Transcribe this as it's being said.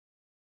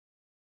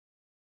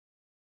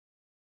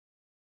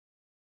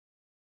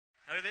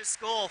Out of his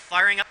goal,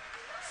 firing up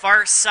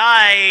far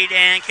side,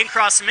 and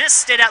Kincross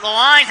missed it at the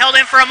line, held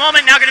in for a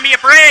moment, now going to be a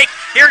break.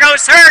 Here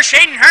goes Hirsch,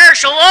 Hayden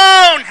Hirsch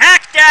alone,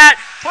 hacked at,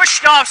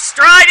 pushed off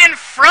stride in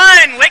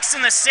front.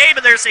 Wixon the save,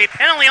 but there's a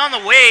penalty on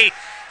the way.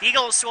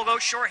 Eagles will go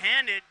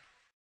shorthanded.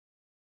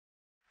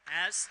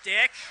 As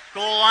Dick,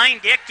 goal line,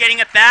 Dick getting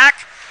it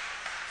back,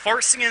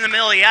 forcing in the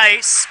middle of the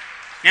ice.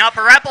 Now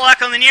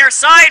Parapalak on the near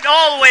side,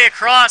 all the way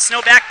across,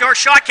 no backdoor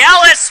shot.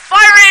 Callis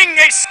firing,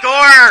 they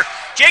score!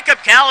 Jacob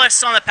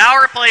Callis on the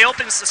power play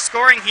opens the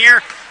scoring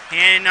here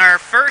in our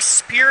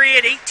first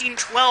period,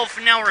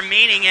 18-12 now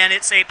remaining, and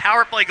it's a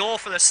power play goal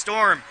for the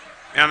Storm.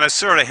 And that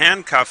sort of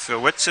handcuff,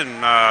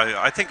 Whitson,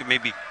 I think it may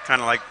be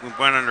kind of like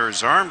went under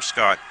his arm,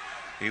 Scott.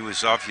 He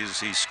was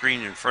obviously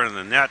screened in front of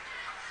the net,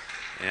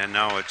 and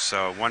now it's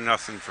 1-0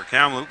 for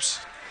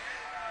Kamloops.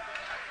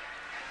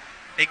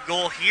 Big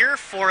goal here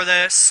for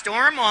the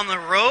Storm on the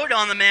road,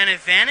 on the man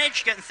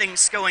advantage, getting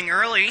things going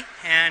early.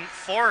 And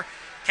for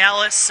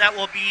Callis, that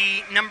will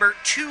be number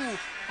 2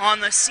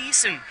 on the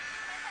season.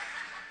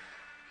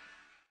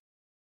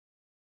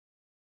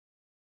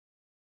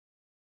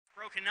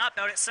 Broken up,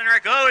 out at center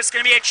it goes.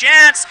 Going to be a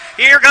chance.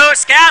 Here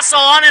goes Castle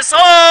on his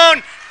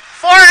own.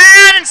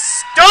 Forehand and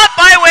stopped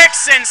by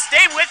Wixon.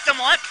 Stay with them,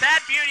 left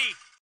pad beauty.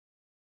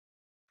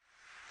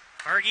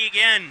 Hargy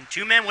again,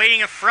 2 men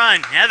waiting in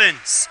front.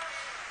 Evans.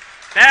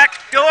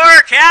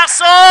 Backdoor,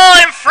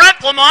 Castle in front,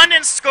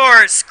 Plamondon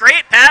scores.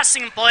 Great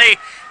passing play.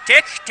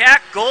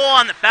 Tic-tac goal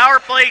on the power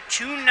play.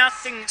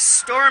 2-0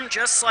 Storm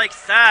just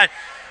like that.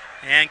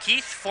 And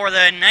Keith, for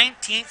the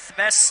 19th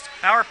best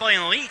power play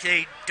in the league,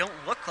 they don't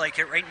look like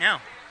it right now.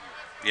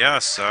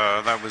 Yes,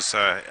 that was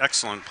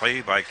excellent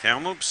play by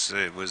Kamloops.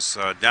 It was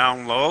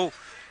down low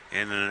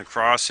and then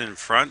across in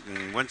front,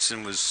 and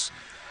Winston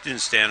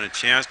didn't stand a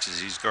chance because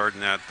he's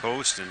guarding that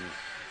post. And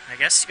I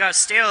guess you got to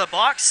stay out of the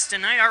box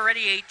tonight.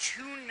 Already a 2-0.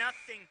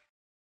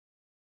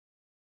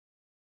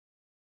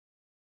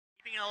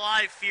 Keeping it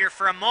alive here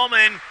for a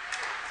moment.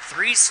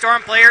 3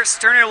 Storm players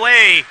turn it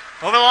away.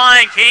 Over the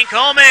line, Kane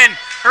Coleman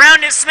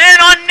around his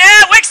man on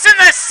net. Wixon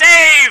the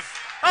save.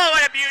 Oh,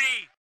 what a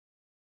beauty.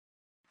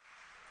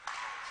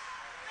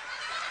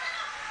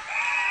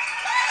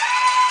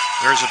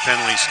 There's a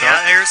penalty start.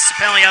 Yeah, there's a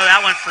penalty out of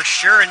that one for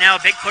sure. And now a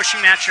big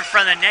pushing match in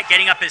front of the net,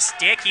 getting up his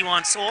stick. He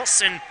wants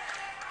Olsen.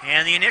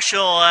 And the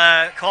initial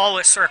call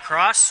was sort of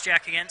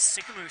cross-check against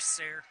Sicamous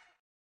there.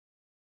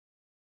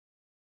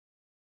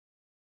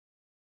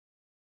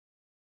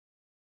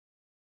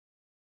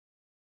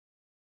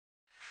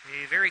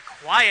 A very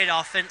quiet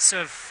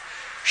offensive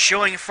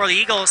showing for the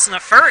Eagles in the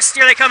first.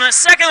 Here they come in the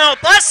second, though.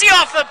 Plessy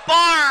off the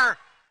bar!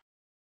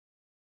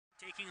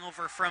 Taking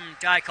over from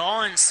Di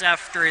Collins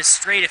after his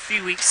straight a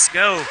few weeks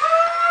ago.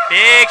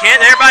 Big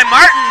hit there by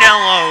Martin down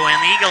low,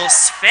 and the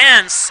Eagles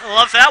fans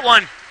love that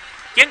one.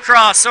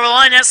 Gincross over the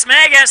line, that's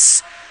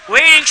Magus.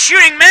 Waiting,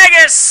 shooting,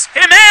 Magus.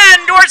 Hit a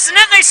man towards the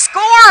net, they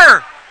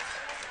score!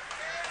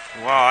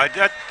 Wow,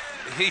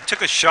 he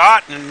took a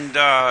shot, and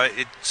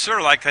it sort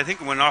of like, I think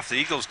it went off the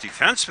Eagles'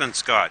 defenseman,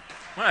 Scott.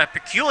 What a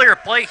peculiar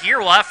play here.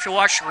 We'll have to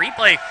watch the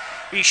replay.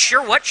 Be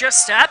sure what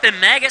just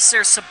happened. Magus,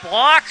 there's a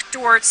block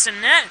towards the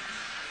net.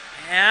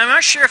 And I'm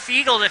not sure if the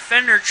Eagle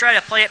defender tried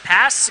to play it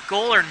past the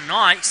goal or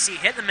not. You see,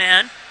 hit the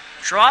man,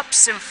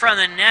 drops in front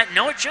of the net.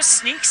 No, it just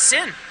sneaks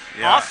in.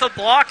 Yeah. Off the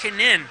block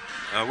and in.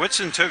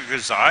 Whitson took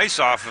his eyes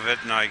off of it,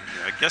 and I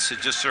guess it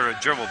just sort of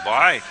dribbled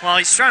by. Well,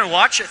 he's trying to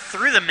watch it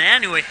through the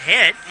man who had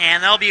hit,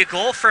 and that'll be a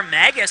goal for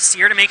Magus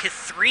here to make it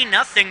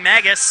 3-0.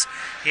 Magus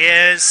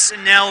is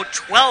now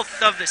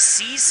 12th of the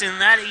season,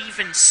 that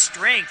even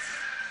strength.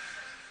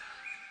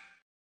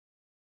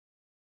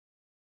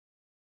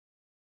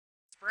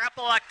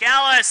 Parapalak,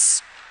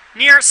 Gallus,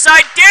 near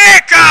side,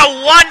 Dick,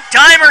 a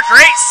one-timer,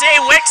 great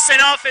save, Wixon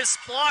off his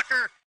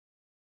blocker.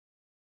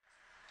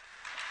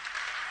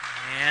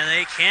 And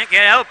they can't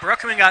get out.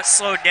 Brookman got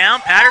slowed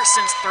down.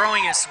 Patterson's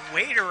throwing his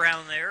weight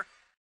around there.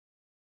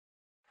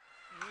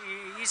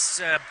 He's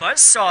a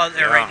buzzsaw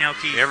there right now,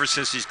 Keith. Ever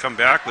since he's come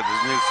back with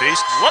his new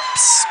face.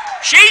 Whoops.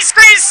 She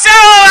screens so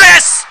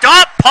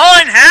stop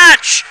Paulin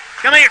Hatch.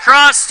 Coming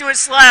across to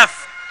his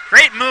left.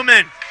 Great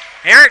movement.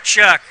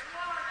 Erichuk.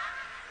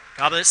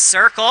 Top of the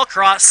circle,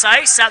 cross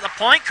ice at the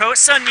point.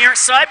 Kosa near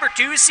side.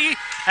 Bertuzzi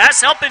has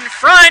help in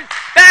front.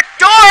 Back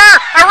door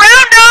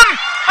around him.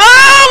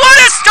 Oh, what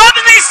a stop,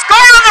 and they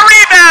scored on the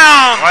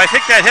rebound. Well, I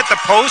think that hit the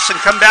post and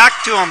come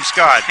back to him,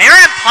 Scott.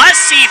 Aaron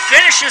Plessy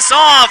finishes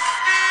off,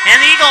 and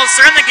the Eagles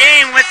are in the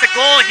game with the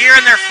goal here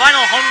in their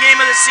final home game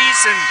of the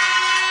season.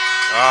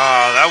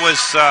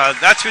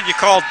 That's what you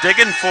call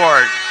digging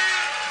for it.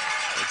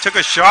 Took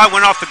a shot,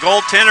 went off the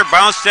goaltender,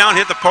 bounced down,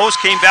 hit the post,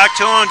 came back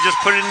to him, and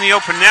just put it in the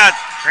open net.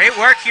 Great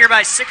work here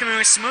by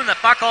Sicamous, moving the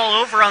puck all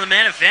over on the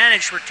man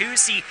advantage.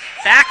 Bertuzzi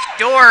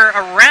backdoor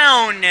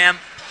around, and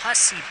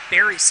Plessy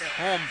buries it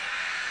home.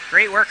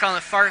 Great work on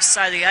the far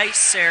side of the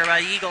ice there by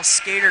the Eagles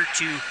skater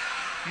to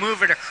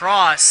move it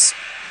across.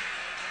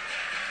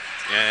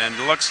 And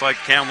it looks like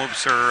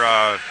Kamloops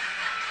are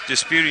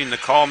disputing the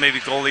call, maybe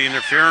goalie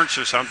interference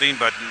or something,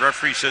 but the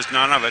referee says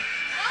none of it.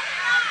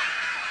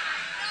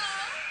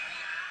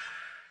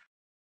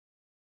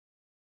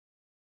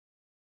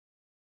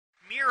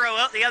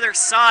 out the other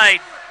side.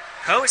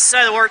 Coast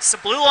side of the works, the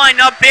blue line,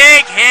 a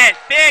big hit,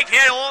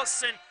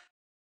 Olsen.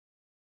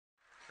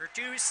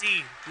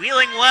 Bertuzzi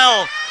wheeling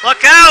well,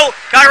 look out,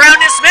 got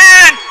around his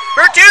man,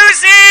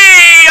 Bertuzzi,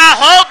 a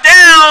hold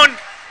down.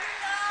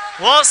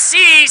 We'll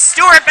see,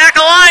 Stewart back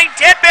a line,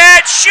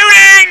 Tippett,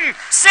 shooting,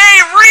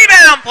 save,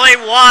 rebound, play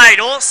wide.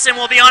 Olsen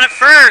will be on it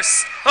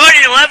first. Oh,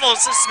 he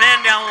levels this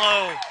man down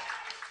low.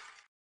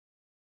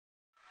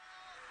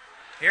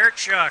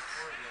 Hirchuk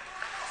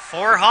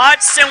for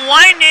Hodgson,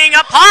 winding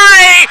up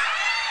high.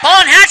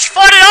 Paul and Hatch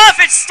fought it off,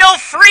 it's still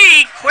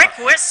free. Quick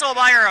whistle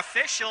by our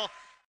official.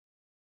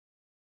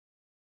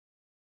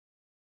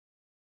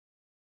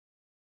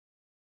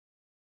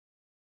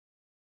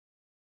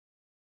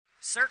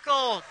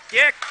 Circle,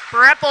 Dick,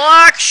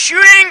 Brepelak,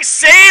 shooting,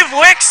 save,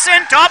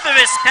 Wixon, top of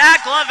his pad,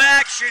 glove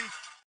action.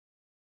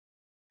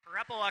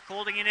 Brepelak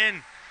holding it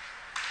in.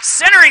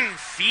 Centering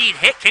feed,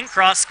 hit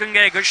Kingcross, couldn't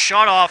get a good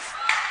shot off.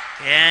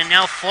 And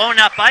now flown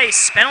up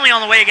ice, penalty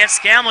on the way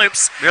against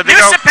Kamloops.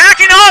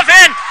 Nusapakinov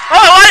and,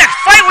 oh, what a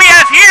fight we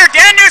have here.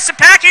 Dan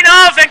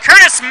Nusapakinov and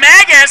Curtis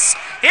Magus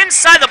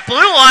inside the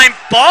blue line,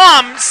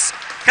 bombs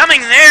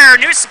coming there.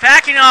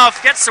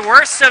 Nusapakinov gets the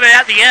worst of it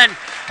at the end.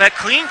 But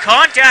clean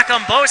contact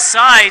on both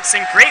sides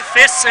and great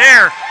fists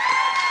there.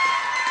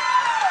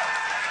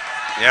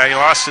 Yeah, he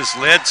lost his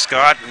lid,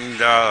 Scott,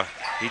 and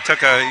he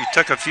took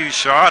a few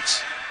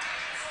shots.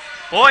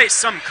 Boy,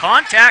 some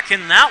contact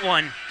in that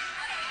one.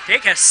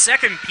 Take a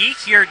second peek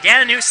here.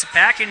 Daniel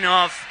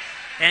Sapakinov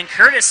and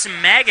Curtis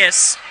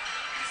Magus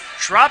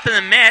dropping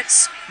the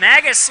mitts.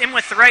 Magus in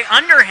with the right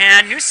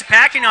underhand.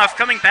 Nusapakinov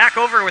coming back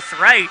over with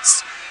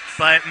rights.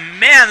 But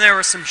man, there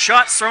were some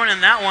shots thrown in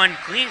that one.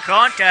 Clean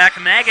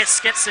contact. Magus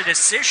gets the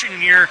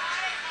decision here.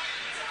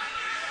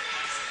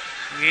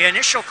 The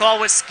initial call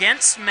was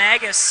against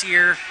Magus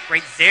here,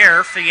 right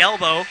there for the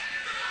elbow.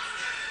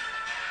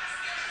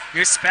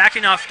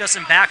 Nusapakinov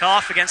doesn't back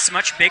off against a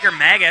much bigger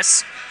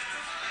Magus.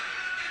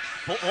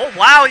 Oh,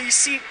 wow, you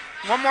see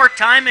one more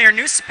time there.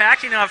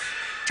 Nusapakinov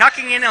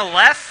tucking in a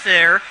left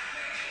there.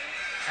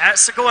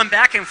 That's going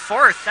back and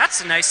forth.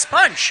 That's a nice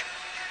punch.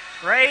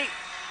 Right.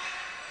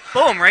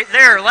 Boom, right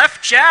there.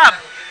 Left jab.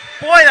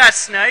 Boy,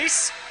 that's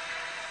nice.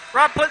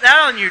 Rob, put that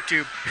on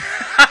YouTube.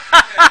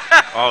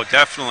 Oh,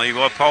 definitely.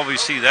 We'll probably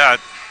see that.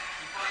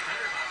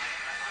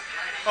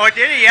 Oh,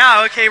 did he?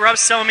 Yeah, okay.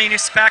 Rob's telling me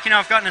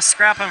Nusapakinov got in a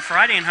scrap on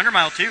Friday in 100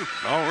 Mile, too.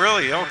 Oh,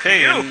 really?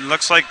 Okay. And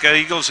looks like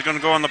Eagles are going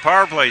to go on the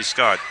power play,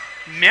 Scott.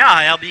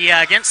 Yeah, he'll be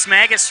against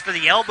Magus for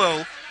the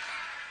elbow.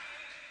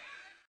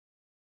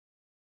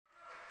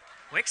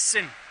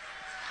 Wixon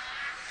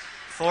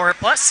for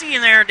Plessy,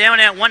 and they're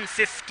down at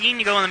 1:15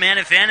 to go on the man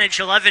advantage.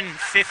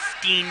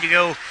 11:15 to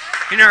go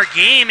in our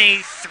game. A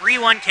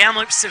 3-1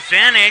 Kamloops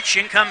advantage.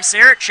 In comes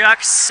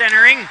Sarachuk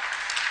centering.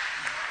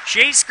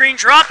 Shea screen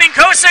dropping.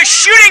 Kosa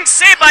shooting.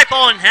 Saved by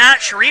Paul and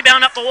Hatch.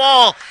 Rebound up the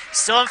wall.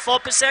 Still in full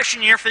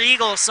possession here for the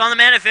Eagles. On the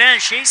man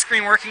advantage. Shea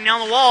screen working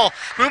down the wall.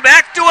 Move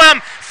back to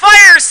him.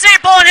 Fire.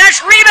 Save Paul and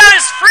Hatch. Rebound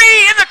is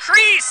free in the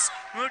crease.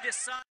 Moved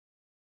aside.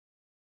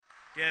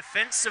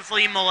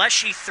 Defensively,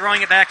 Maleshi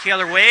throwing it back the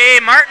other way.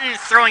 Martin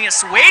throwing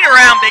his weight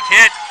around. Big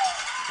hit.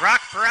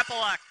 Rock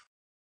Perepelak.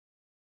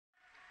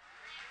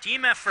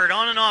 Team effort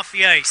on and off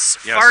the ice.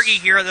 Yes. Fargy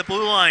here at the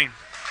blue line.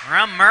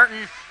 Around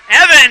Martin.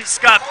 Evans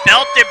got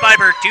belted by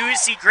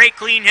Bertuzzi. Great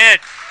clean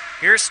hit.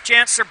 Here's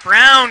Chancellor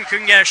Brown.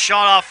 Couldn't get a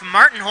shot off.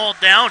 Martin hold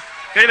down.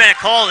 Could have been a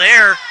call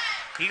there.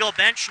 Eagle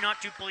bench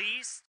not too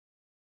pleased.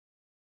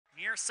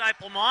 Near side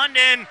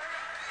Plomondon.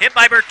 Hit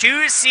by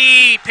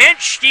Bertuzzi.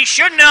 Pinched. He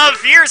shouldn't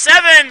have. Here's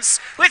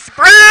Evans with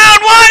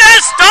Brown. What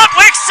a stop.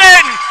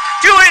 Wixon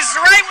to his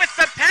right with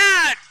the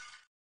pad.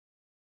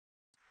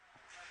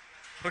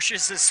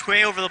 Pushes this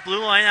way over the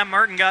blue line. That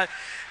Martin got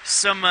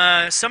some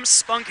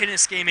spunk in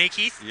his game, eh,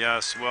 Keith?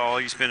 Yes, well,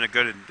 he's been a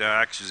good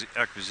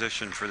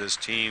acquisition for this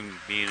team,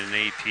 being an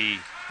AP.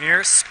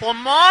 Here's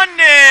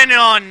Splamondon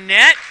on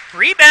net.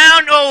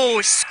 Rebound.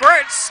 Oh,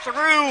 squirts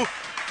through.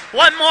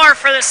 One more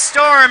for the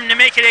Storm to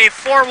make it a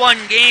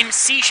 4-1 game.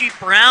 CG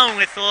Brown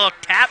with a little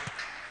tap.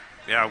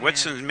 Yeah,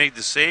 Whitson made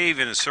the save,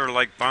 and it sort of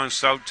like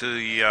bounced out to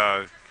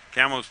the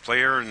Kamloops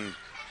player, and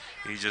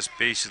he just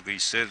basically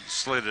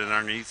slid it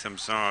underneath him,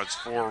 so it's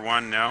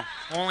 4-1 now.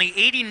 Only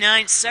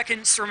 89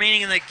 seconds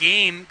remaining in the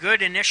game.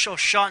 Good initial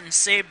shot and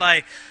save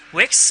by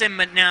Wixon,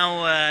 but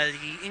now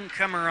the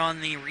incomer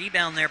on the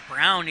rebound there,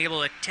 Brown,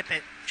 able to tip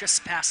it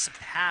just past the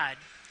pad.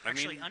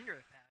 Actually under the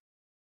pad.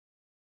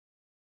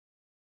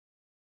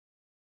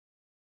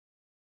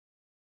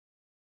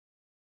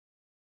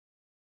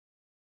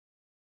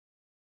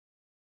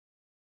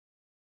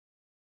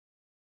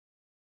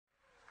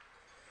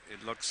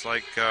 It looks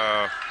like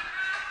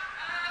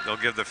they'll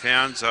give the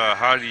fans a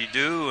how do you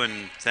do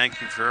and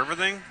thank you for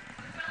everything.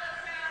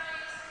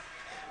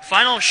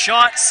 Final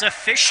shots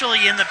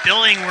officially in the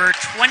building were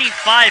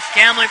 25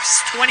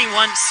 Kamloops,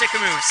 21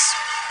 Sicamous.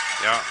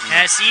 Yeah.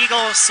 As the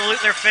Eagles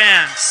salute their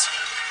fans.